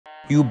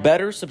You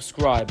better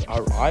subscribe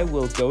or I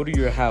will go to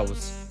your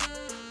house,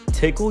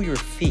 tickle your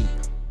feet,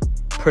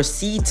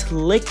 proceed to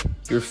lick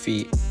your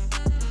feet,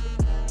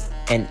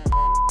 and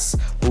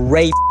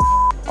rape.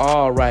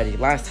 Alrighty,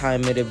 last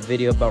time I made a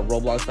video about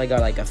Roblox. I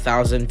got like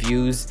 1,000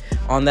 views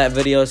on that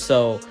video,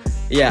 so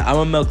yeah, I'm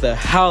gonna milk the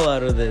hell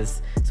out of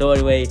this. So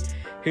anyway,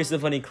 here's the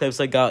funny clips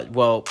I got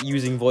while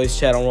using voice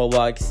chat on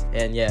Roblox,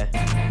 and yeah.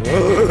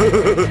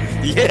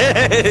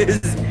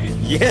 Yes!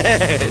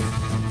 Yes!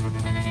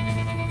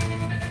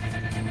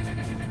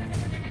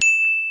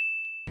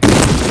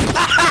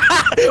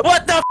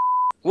 What the f?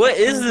 What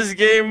is this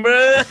game,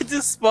 bro? I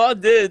just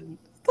spawned in.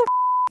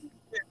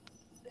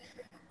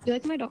 You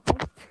like my dog?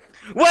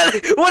 What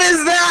is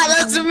that?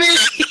 That's me!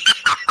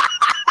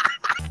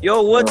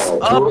 Yo, what's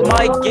up,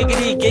 my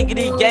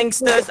giggity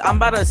gangsters? I'm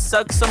about to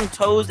suck some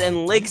toes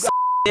and lick some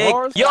dick.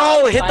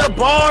 Yo, hit the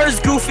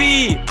bars,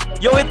 Goofy!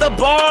 Yo, hit the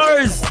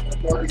bars!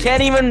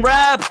 Can't even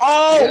rap.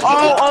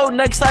 Oh,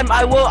 next time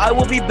I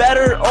will be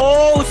better.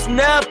 Oh,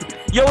 snap!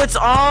 Yo, it's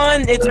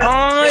on! It's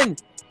on!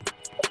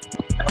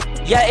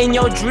 Yeah, in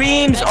your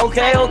dreams.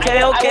 Okay.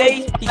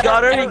 He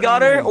got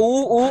her.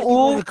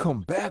 Ooh.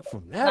 Come back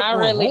from that. Not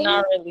really.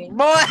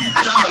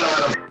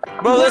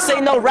 Bro, this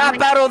ain't no rap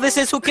battle. This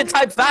is who can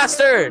type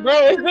faster.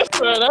 Bro,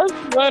 that's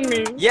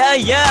funny.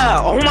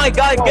 Yeah. Oh my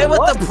god, get with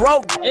the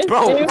bro.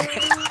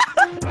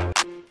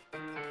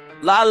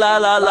 La,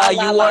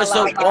 you are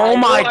so. Oh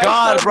my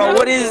god, bro,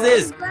 what is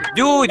this?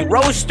 Dude,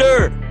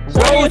 roaster,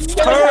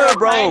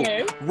 bro.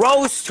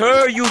 Roast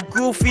her, you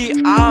goofy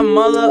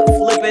mother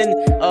flipping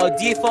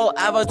default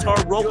avatar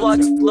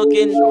Roblox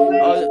looking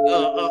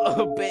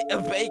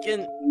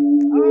bacon.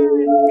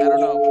 I don't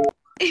know.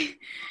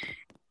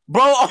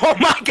 Bro, oh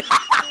my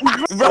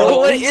god. Bro,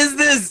 what is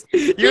this?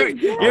 You're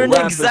an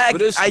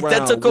exact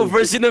identical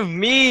version of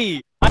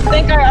me. I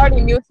think I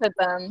already muted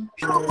them.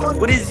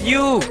 What is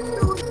you?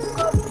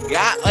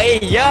 Yeah, hey,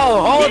 yo,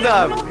 hold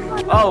up.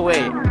 Oh,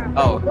 wait.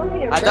 Oh,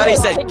 I thought he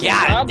said,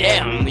 god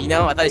damn, you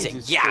know? I thought he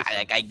said, yeah,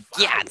 like I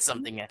got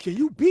something. Can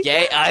you beat?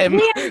 Gay?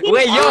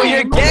 Wait, yo,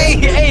 you're gay?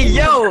 Hey,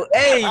 yo.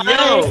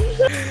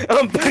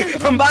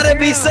 I'm about to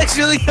be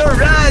sexually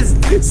harassed.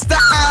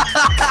 Stop.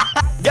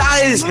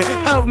 Guys,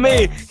 help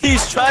me.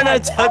 He's trying to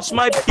touch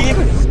my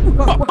penis.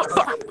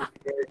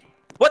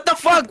 What the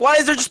fuck? Why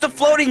is there just a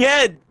floating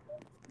head?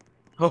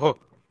 What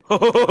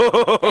the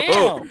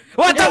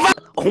fuck?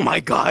 Oh my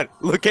god,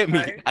 look at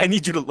me. I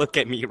need you to look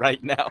at me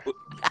right now.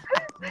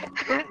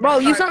 Bro,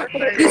 you sound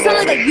like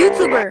a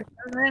YouTuber.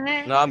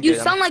 No, I'm You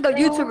good. sound like a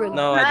YouTuber.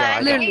 No, I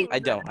don't. Literally. I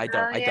don't.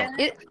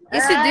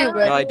 Yes, you do,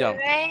 bro. No,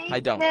 I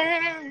don't.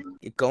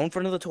 Go in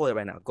front of the toilet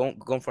right now. Go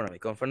in front of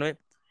it. Go in front of it.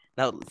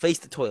 Now face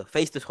the toilet.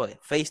 Face the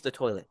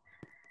toilet.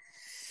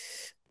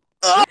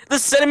 The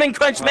cinnamon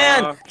crunch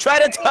man! Try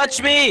to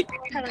touch me!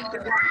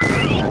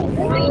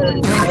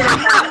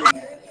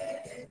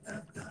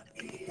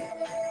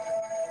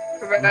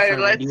 Right,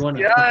 let's go.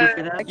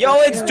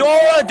 Yo, it's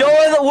Dora!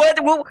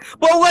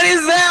 What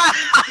is that?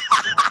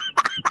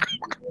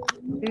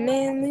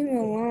 Man, leave me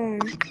alone.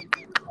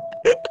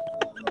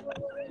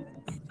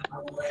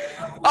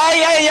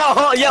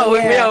 Oh,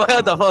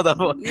 yo, hold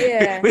up.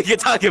 Yeah. We can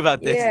talk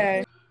about this.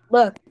 Yeah.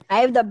 Look,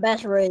 I have the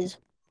best riz.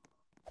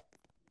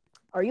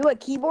 Are you a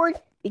keyboard?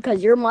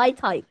 Because you're my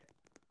type.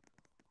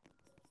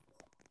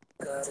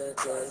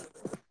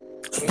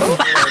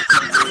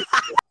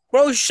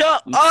 Bro,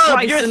 shut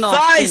up! Your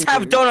thighs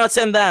have donuts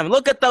in them!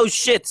 Look at those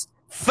shits!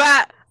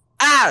 Fat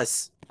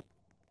ass!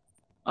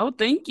 Oh,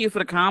 thank you for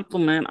the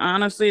compliment.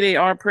 Honestly, they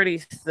are pretty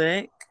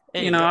thick.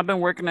 You know, I've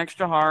been working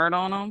extra hard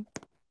on them.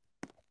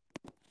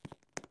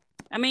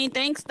 I mean,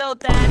 thanks though,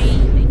 Daddy.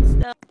 Thanks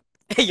though.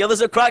 Hey, yo,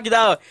 there's a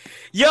crocodile.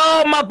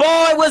 Yo, my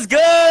boy, what's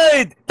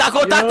good?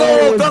 Taco,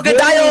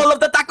 crocodile, love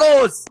the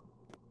tacos.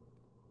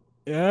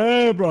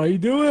 Yeah, bro, how you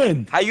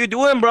doing? How you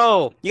doing,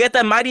 bro? You got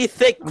that mighty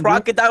thick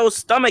crocodile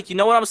stomach. You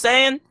know what I'm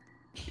saying?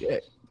 Yeah.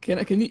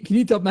 Can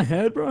you top my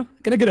head, bro?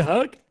 Can I get a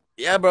hug?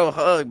 Yeah, bro,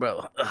 hug,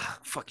 bro. Ugh,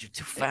 fuck, you're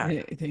too fat.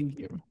 Hey, thank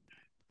you.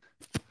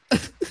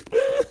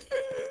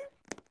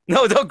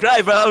 No, don't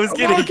cry, bro. I was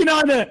kidding. I'm working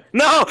on it.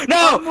 No,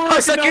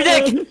 I'll suck your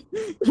dick.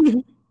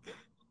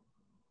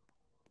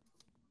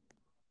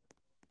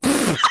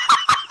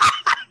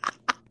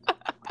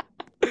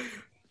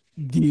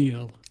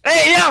 Deal.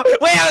 Hey, yo,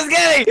 wait, I was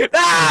kidding.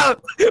 No,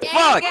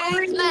 fuck.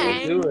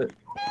 Do it.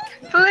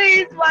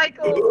 Please,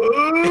 Michael.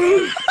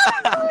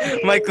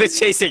 Michael's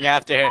chasing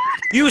after her.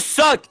 You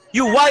suck,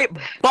 you white,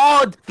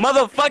 bald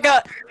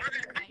motherfucker.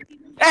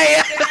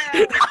 Hey,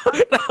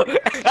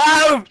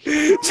 no.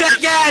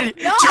 Check in.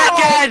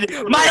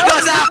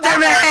 Michael's after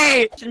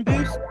me.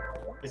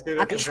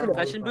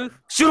 Fashion booth?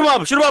 Shoot him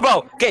up, bro.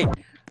 Okay,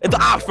 the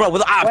ops, bro.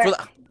 With the ops.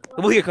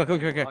 Come here, come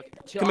here,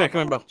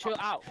 bro. Chill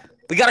out.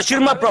 We gotta shoot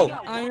him up, bro.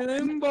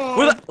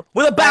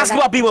 We're the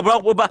basketball people, bro.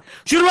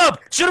 Shoot him up.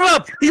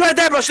 He's right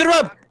there, bro. Shoot him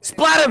up.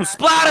 Splat him.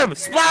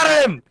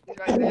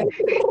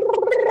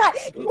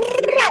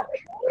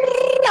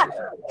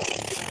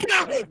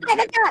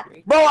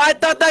 Bro, I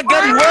thought that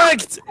gun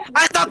worked!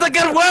 I thought the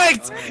gun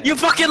worked! You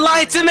fucking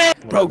lied to me!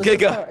 Bro,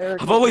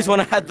 Giga, I've always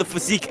wanted to have the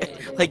physique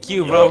like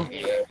you, bro.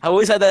 I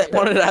always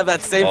wanted to have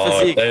that same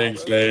physique.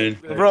 Thanks, man.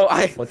 Bro,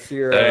 What's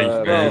your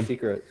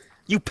secret?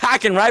 You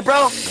packing, right,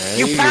 bro? Man,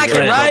 you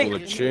packing, right? Couple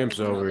of chimps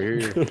over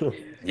here.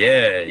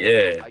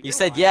 Yeah. You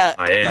said yeah.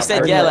 I am. You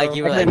said yeah, like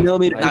you were like,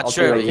 not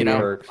sure, you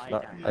know.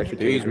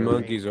 These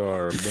monkeys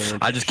are.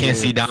 I just can't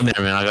see down there,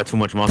 man. I got too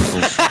much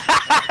muscles.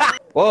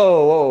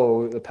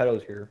 Whoa, the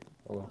pedal's here.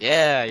 Oh.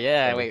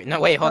 Yeah. Wait, no,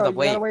 wait, hold up,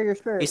 wait. Wear your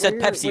shirt. You said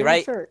Pepsi,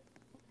 right? Wear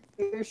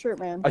your shirt,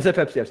 man. I said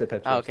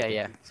Pepsi. Oh, okay,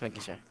 yeah. Just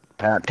making sure.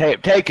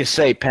 Take a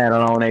seat,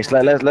 Pantalones.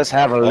 Let's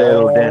have a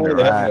little dinner,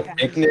 right?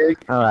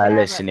 All right,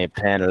 listen here,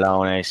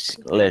 Pantalones.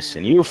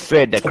 Listen, you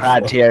fit the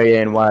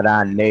criteria in what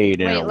I need.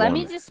 Wait, let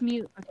me just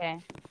mute. Okay.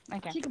 I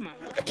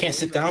can't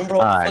sit down, bro.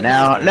 All right,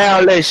 now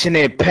listen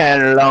here,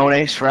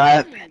 Pantalones,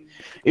 right?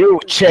 You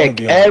check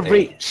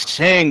every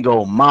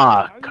single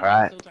mark,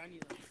 right?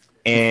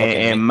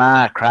 In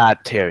my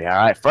criteria,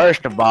 all right.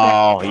 First of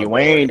all, you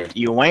ain't a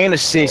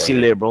sissy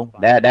liberal.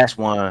 That's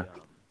one.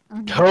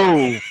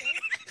 Two.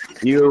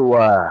 You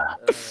a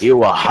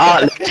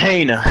hot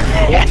Latina.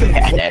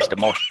 That's the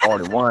most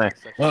important one.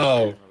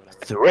 Whoa.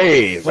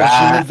 Three, Why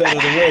right? she moved out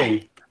of the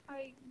way?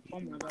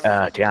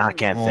 I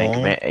can't think,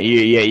 man.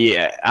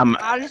 Yeah.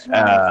 I just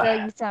want to tell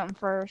you something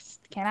first.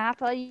 Can I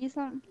tell you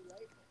something?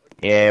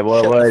 Yeah,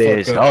 what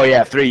is? Oh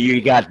yeah, 3.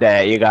 You got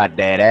that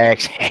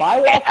accent. I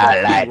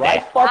like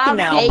that. Fucking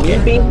now, you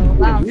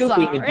being a dude,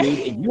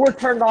 and you were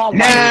turned on.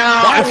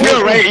 Now, if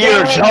you're 8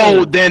 years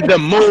old, then the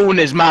moon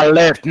is my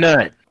left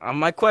nut.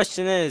 My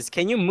question is,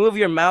 can you move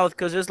your mouth?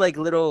 Cause there's like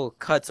little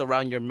cuts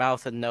around your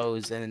mouth and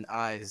nose and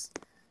eyes.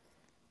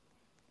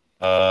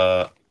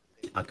 I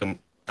can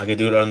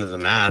do it under the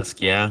mask,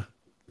 yeah.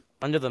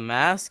 Under the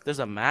mask? There's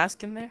a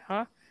mask in there,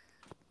 huh?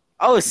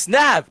 Oh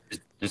snap!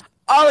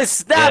 Oh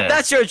snap! Yeah.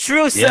 That's your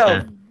true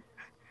self.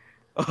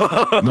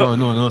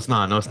 No, it's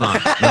not. No, it's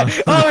not.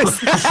 Oh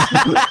snap!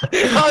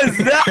 Oh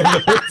snap!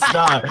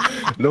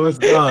 No, it's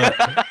not.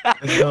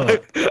 It's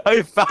not.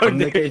 I found I'm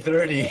the it.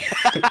 K30.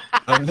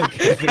 I'm the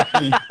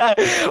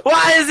K30.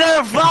 Why is there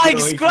a flying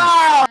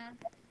squirrel?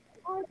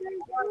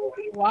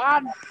 Why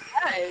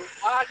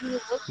do you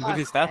look like What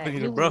is that?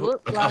 happening, You bro?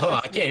 look like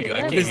Oh, I can't hear. I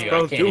What is can't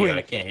bro hear. doing?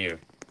 I can't hear.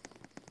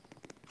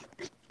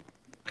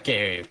 I can't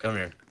hear you. Come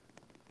here.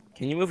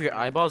 Can you move your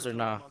eyeballs or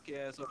not?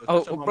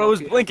 Oh,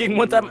 bro's blinking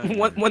one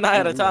eye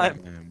at a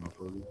time.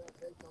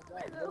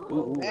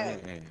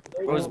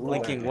 Bro's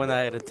blinking one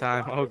eye at a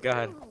time. Oh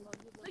god.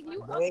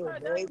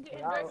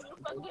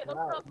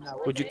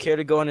 Would you care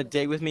to go on a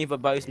date with me if I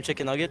buy you some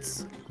chicken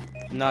nuggets?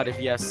 Not if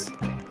yes.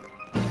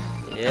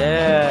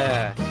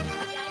 Yeah.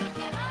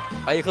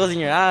 Why are you closing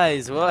your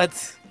eyes?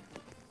 What?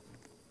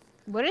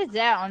 What is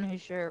that on his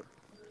shirt?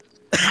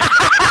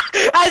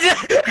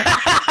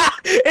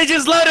 It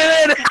just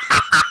loaded in.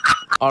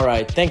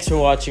 Alright, thanks for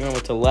watching.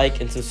 Remember to like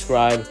and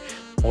subscribe,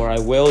 or I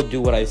will do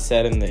what I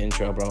said in the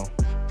intro, bro.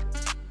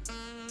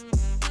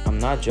 I'm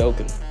not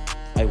joking.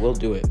 I will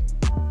do it.